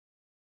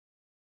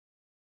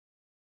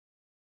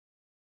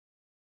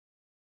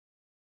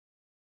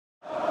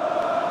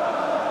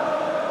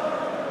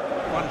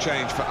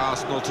change for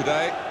Arsenal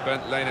today.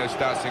 Bernd Leno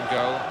starts in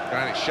goal,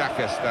 Granit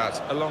Xhaka starts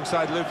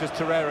alongside Lucas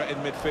Torreira in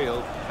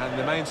midfield, and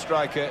the main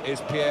striker is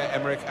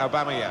Pierre-Emerick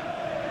Aubameyang.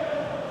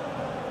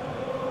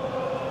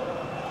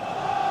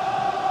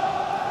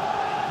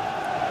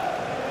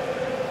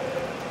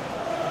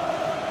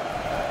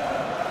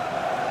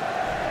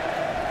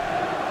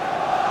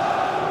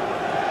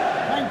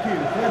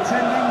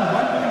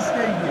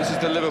 This is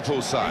the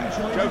Liverpool side.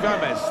 Joe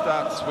Gomez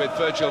starts with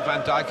Virgil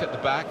van Dijk at the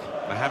back.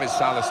 Mohamed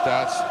Salah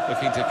starts,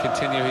 looking to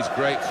continue his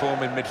great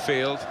form in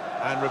midfield.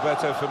 And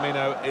Roberto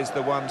Firmino is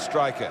the one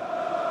striker.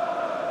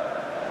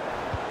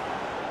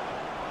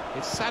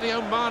 It's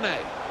Sadio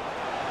Mane.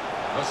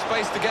 No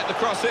space to get the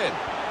cross in.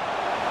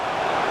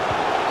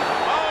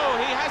 Oh,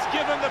 he has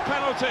given the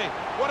penalty.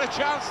 What a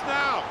chance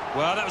now.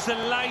 Well, that was a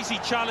lazy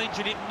challenge,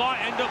 and it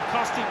might end up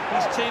costing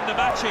his team the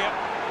match here.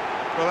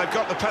 Well, they've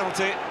got the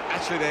penalty.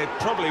 Actually, they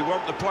probably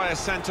want the player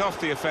sent off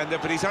the offender,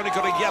 but he's only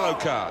got a yellow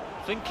card.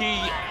 I think he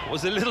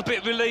was a little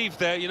bit relieved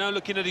there, you know,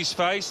 looking at his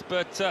face,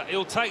 but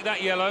he'll take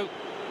that yellow.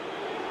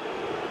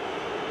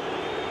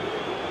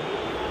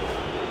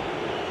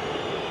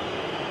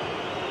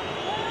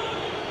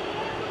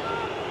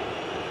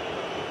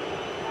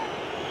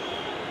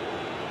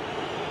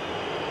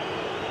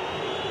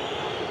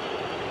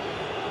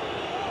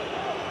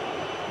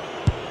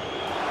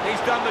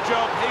 He's done the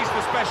job. He's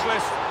the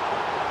specialist.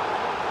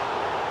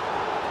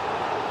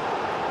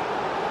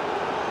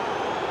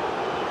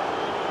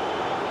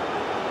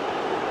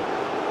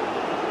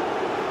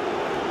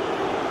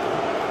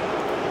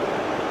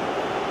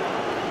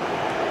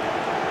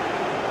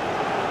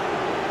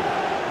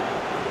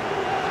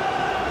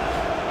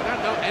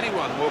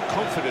 Anyone more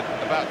confident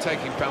about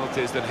taking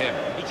penalties than him.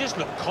 He just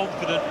looked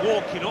confident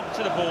walking up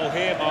to the ball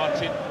here,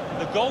 Martin.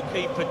 The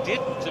goalkeeper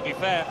didn't, to be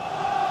fair.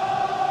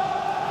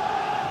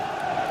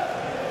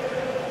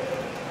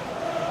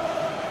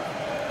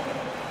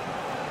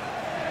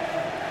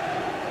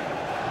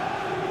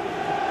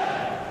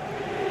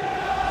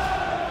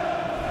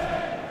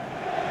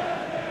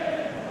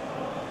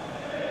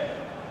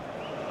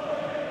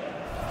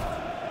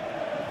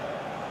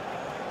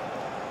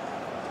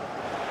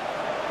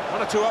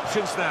 One or two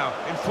options now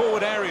in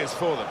forward areas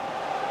for them.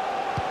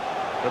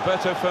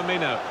 Roberto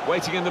Firmino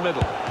waiting in the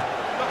middle.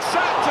 Looks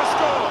set to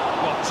score!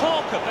 Well,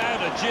 talk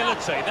about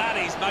agility. That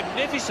is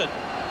magnificent.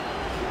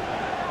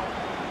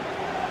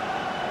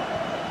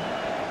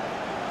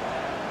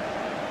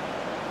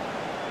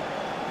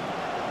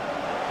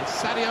 It's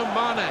Sadio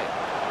Mane.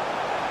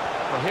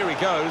 Well, here he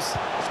goes.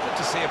 It's good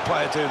to see a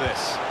player do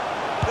this.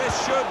 This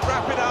should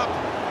wrap it up.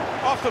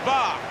 Off the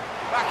bar.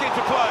 Back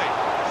into play.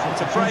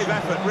 It's a brave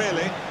effort,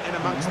 really, in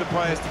amongst the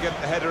players to get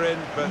the header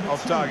in, but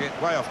off target,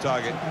 way off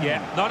target.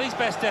 Yeah, not his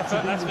best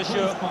effort, that's for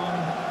sure.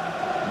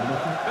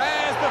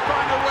 There's the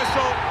final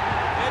whistle.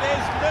 It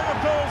is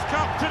Liverpool's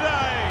cup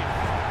today.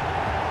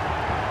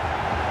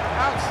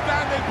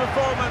 Outstanding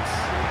performance.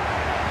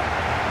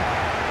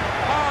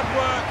 Hard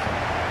work,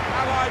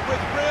 allied with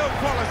real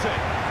quality.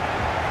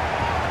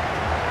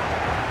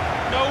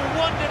 No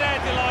wonder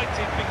they're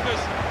delighted, because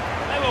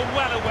they were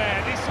well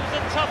aware this was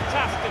a tough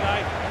task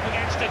today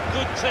against a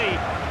good team.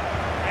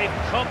 They've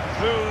come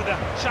through the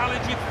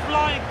challenge with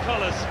flying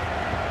colours.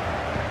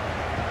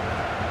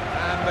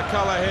 And the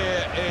colour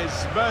here is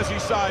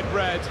Merseyside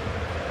red.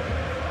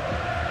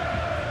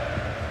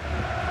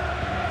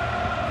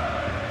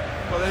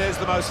 Well, it is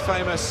the most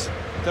famous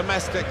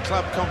domestic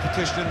club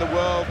competition in the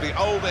world, the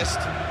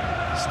oldest,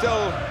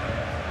 still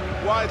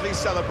widely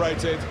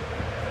celebrated.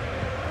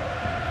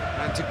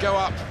 And to go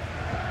up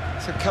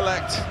to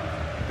collect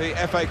the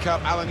FA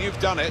Cup, Alan, you've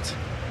done it.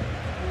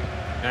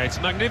 Now, it's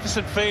a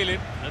magnificent feeling,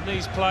 and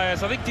these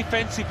players, I think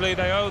defensively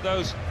they owe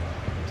those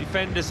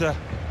defenders a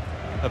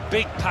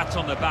big pat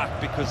on the back,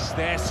 because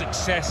their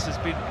success has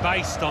been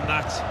based on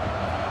that.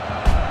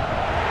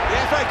 The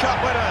FA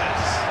Cup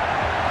winners.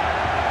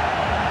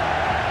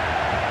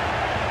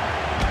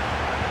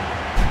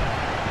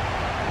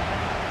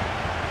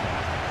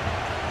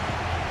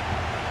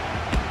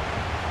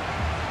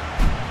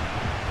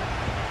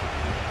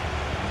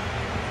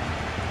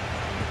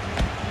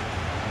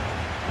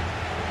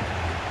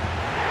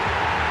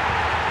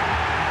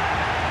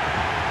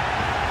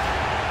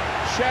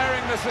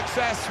 Sharing the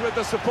success with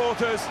the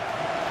supporters.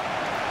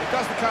 It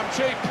doesn't come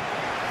cheap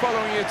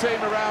following your team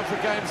around for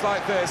games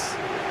like this.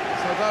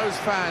 So those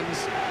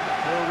fans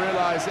will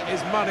realise it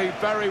is money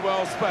very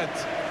well spent.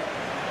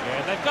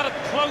 Yeah, they've got a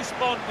close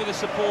bond with the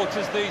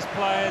supporters, these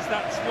players.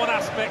 That's one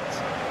aspect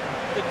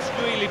that's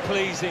really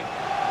pleasing.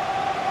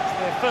 It's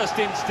their first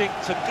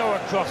instinct to go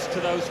across to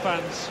those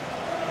fans.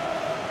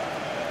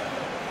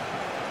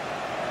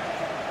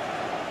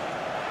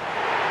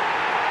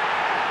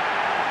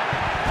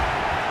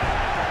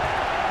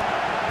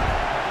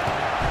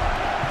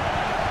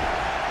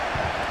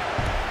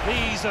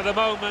 These are the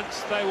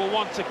moments they will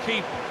want to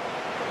keep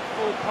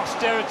for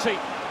posterity.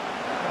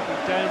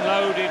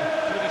 Downloaded,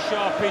 pretty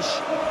sharpish.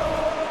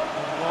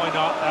 And why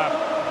not?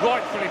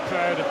 Rightfully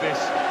proud of this.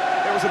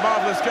 It was a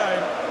marvellous game,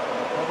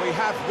 and we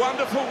have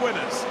wonderful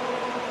winners.